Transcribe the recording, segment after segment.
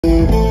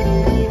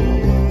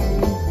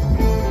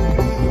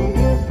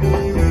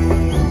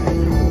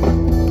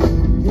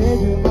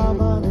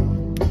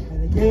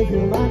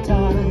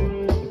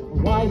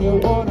you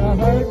wanna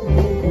hurt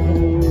me,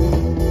 girl?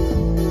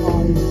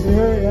 Are you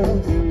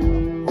serious?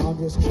 I'm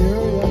just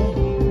curious.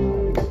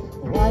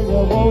 Why you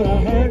wanna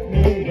hurt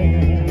me,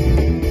 girl?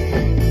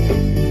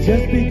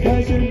 Just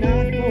because you're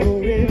not for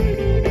real.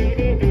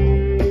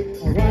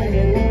 Why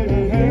you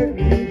wanna hurt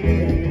me,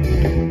 girl?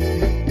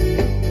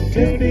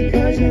 Just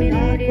because you're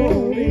not for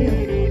real.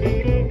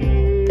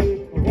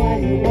 Why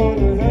you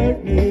wanna hurt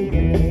me,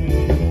 girl?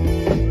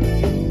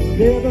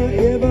 Never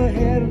ever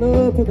had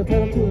love, put the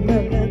pedal to the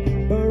metal,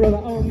 but rubber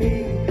on me,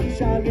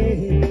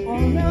 Charlene. Oh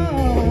no,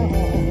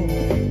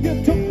 you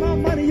took my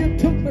money, you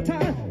took my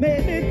time,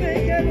 made me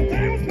think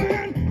everything was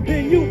fine.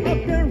 Then you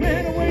up and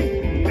ran away,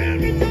 made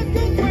me just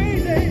go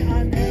crazy.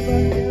 I never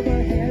ever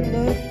had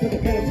love, put the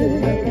pedal to the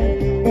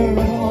metal, but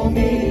rubber on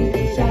me,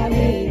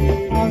 Charlene.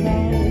 Oh no,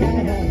 no,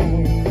 no,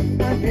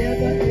 no. I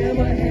never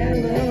ever had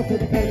love, put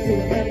the pedal to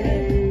the metal,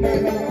 but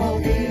rubber on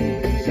me,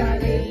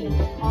 Charlene.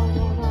 Oh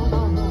no, no,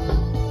 no, no.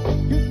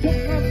 You took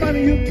my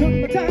money, you took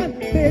my time,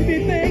 made me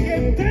think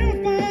everything was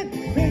fine.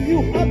 Then you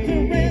up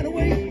and ran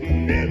away,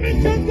 made me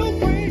just go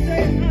crazy. I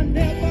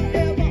never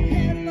ever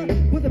had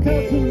love with a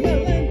pedal to the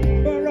metal,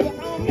 but rubber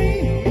on me,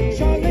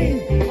 Charlene.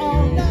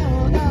 Oh no,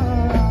 no,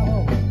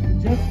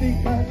 just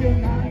because you're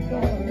not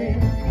for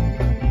real.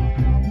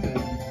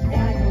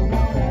 Why you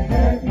wanna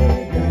hurt me,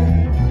 girl?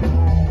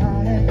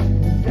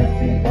 Just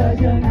because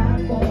you're not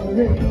for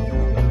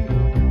real.